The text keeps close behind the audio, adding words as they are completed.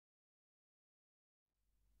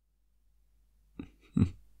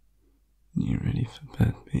You ready for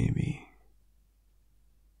bed, baby?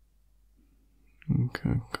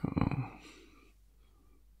 Coco,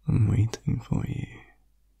 I'm waiting for you.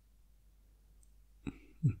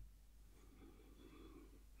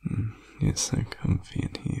 It's so comfy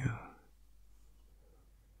in here.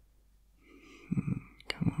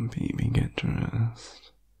 Come on, baby, get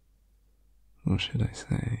dressed. Or should I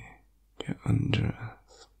say, get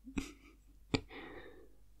undressed.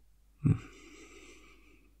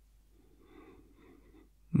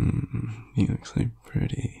 You look so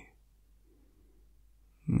pretty.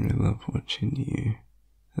 I love watching you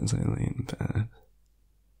as I lay in bed.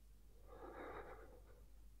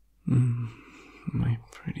 My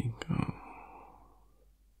pretty girl.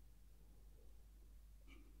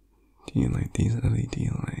 Do you like these LED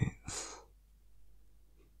lights?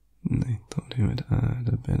 I thought it would add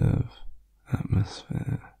a bit of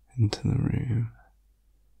atmosphere into the room.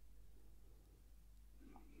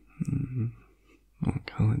 What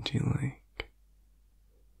colour do you like?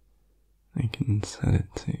 I can set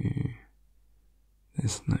it to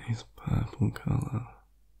this nice purple colour.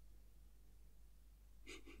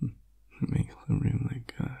 It makes the room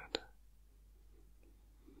look good.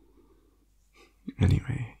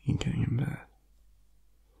 Anyway, you getting in bed?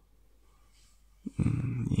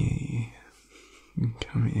 Yay.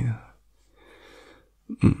 Come here.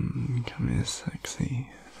 Come here, sexy.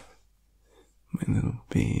 My little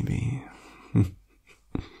baby.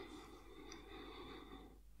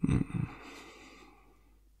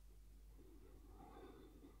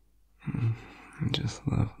 I just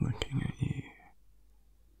love looking at you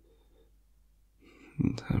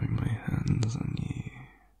and having my hands on you.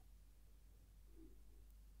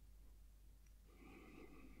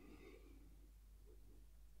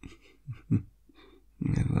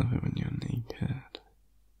 I love it when you're naked.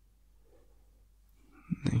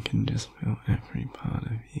 I can just feel every part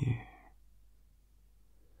of you.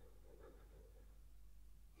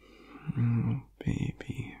 Oh,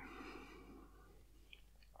 baby.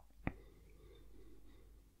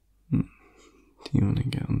 Do you want to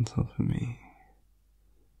get on top of me?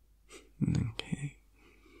 Okay.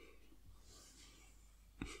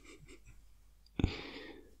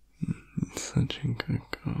 Such a good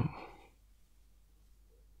girl.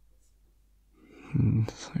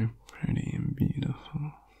 So pretty and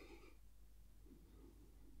beautiful.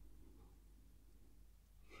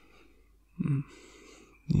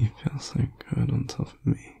 You feel so good on top of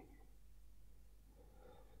me.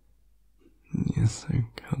 You're so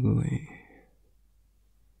cuddly.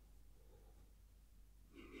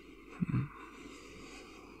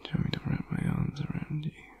 Do you want me to wrap my arms around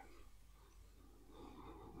you?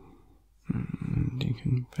 And you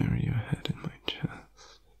can bury your head in my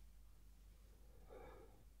chest.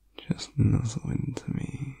 Just nuzzle into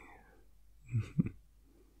me.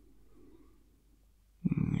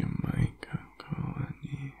 You're my Coco, aren't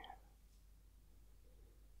you?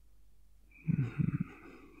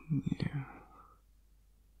 Yeah.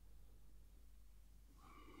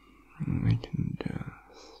 I can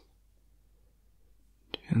just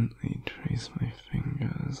gently trace my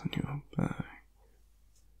fingers on your back.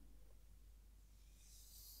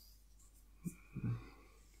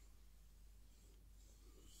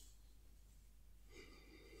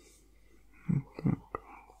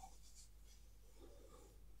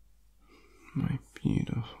 My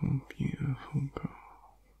beautiful, beautiful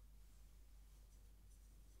girl.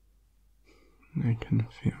 I can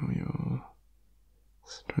feel your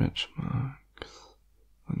stretch marks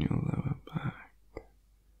on your lower back.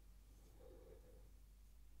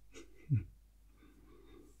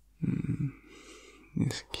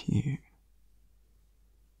 It's cute.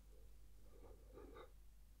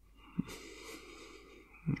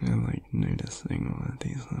 I like noticing all of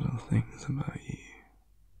these little things about you.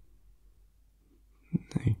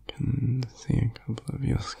 I can see a couple of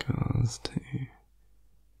your scars too.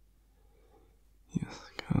 Your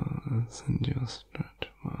scars and your stretch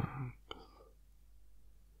marks.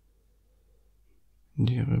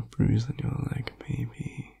 Do you have a bruise on your leg,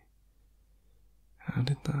 baby? How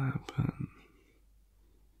did that happen?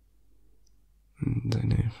 And I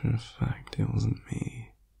know for a fact it wasn't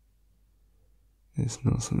me. It's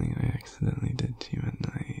not something I accidentally did to you at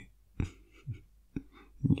night.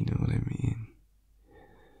 You know what I mean?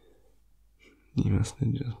 You must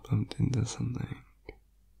have just bumped into something.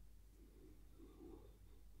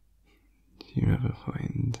 Do you ever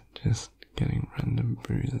find just getting random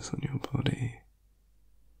bruises on your body?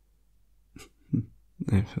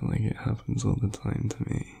 I feel like it happens all the time to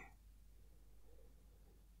me.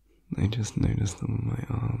 I just notice them on my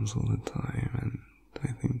arms all the time, and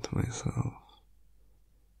I think to myself,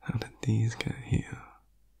 how did these get here?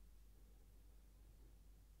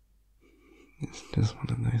 just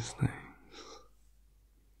one of those things.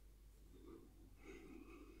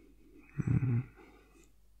 Mm.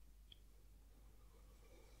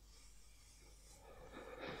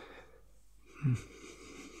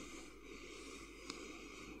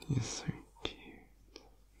 You're so cute.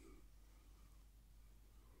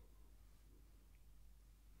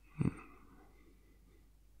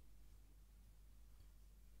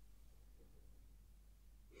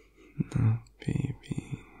 No,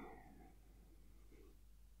 baby.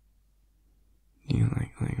 You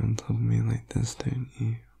like laying on top of me like this, don't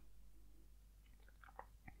you?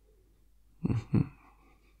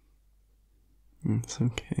 It's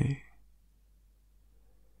okay.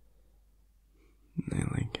 I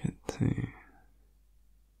like it too.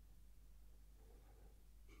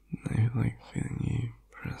 I like feeling you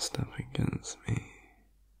pressed up against me,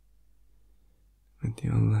 with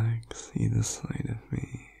your legs either side of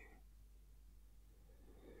me,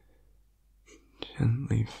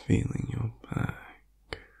 gently feeling your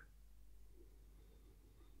back,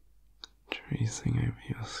 tracing over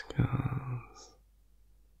your scars,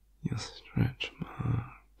 your stretch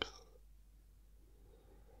marks,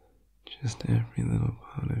 just every little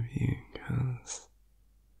part of you, 'cause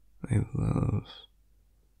I love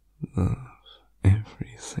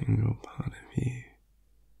every single part of you,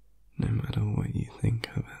 no matter what you think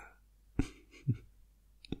of it.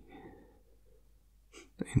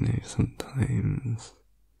 I know sometimes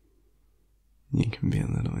you can be a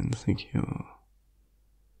little insecure,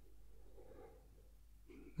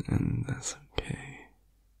 and that's okay.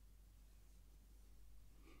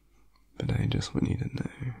 But I just want you to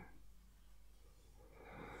know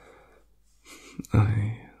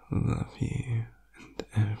I love you and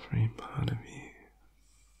every part of you.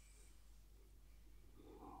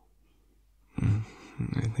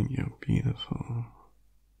 I think you're beautiful.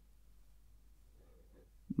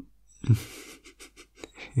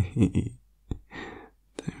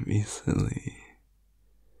 Don't be silly.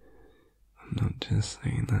 I'm not just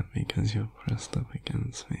saying that because you're pressed up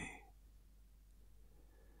against me.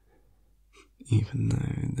 Even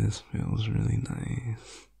though this feels really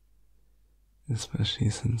nice. Especially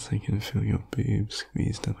since I can feel your boobs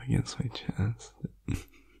squeezed up against my chest.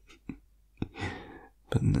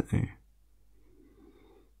 But no.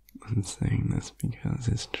 I'm saying this because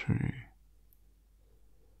it's true.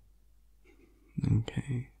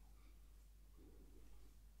 Okay.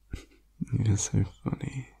 You're so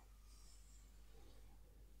funny.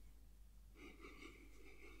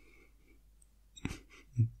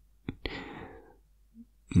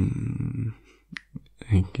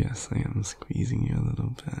 I guess I am squeezing you a little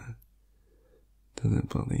bit. Does it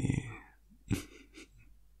bother you?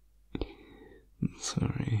 I'm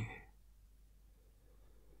sorry.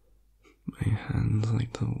 My hands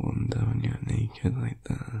like to wander when you're naked like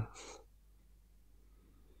this.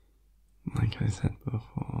 Like I said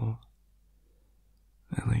before,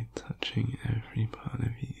 I like touching every part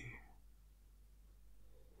of you.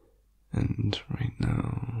 And right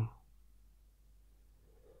now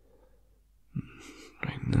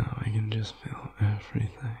I can just feel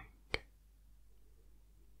everything.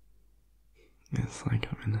 It's like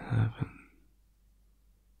I'm in heaven.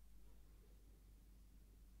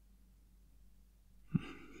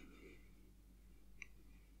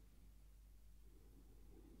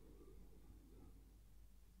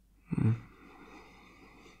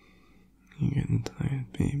 You're getting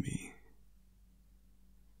tired, baby.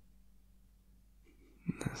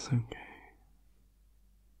 That's okay.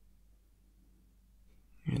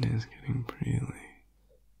 It is getting pretty late.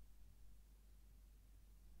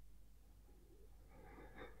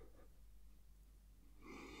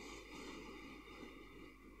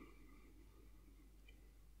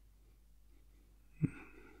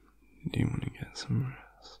 Do you want to get some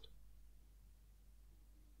rest?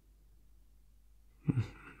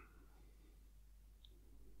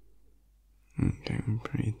 I'm getting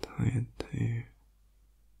pretty tired too.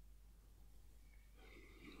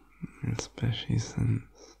 Especially since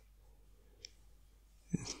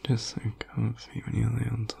it's just so comfy when you lay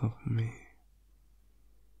on top of me.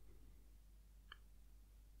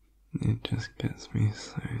 It just gets me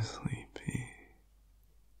so sleepy.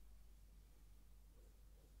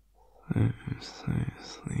 So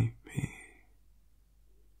sleepy.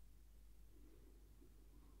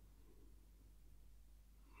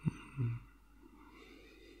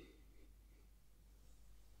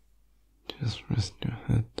 Just rest your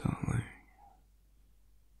head, darling.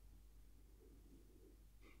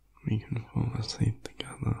 We can fall asleep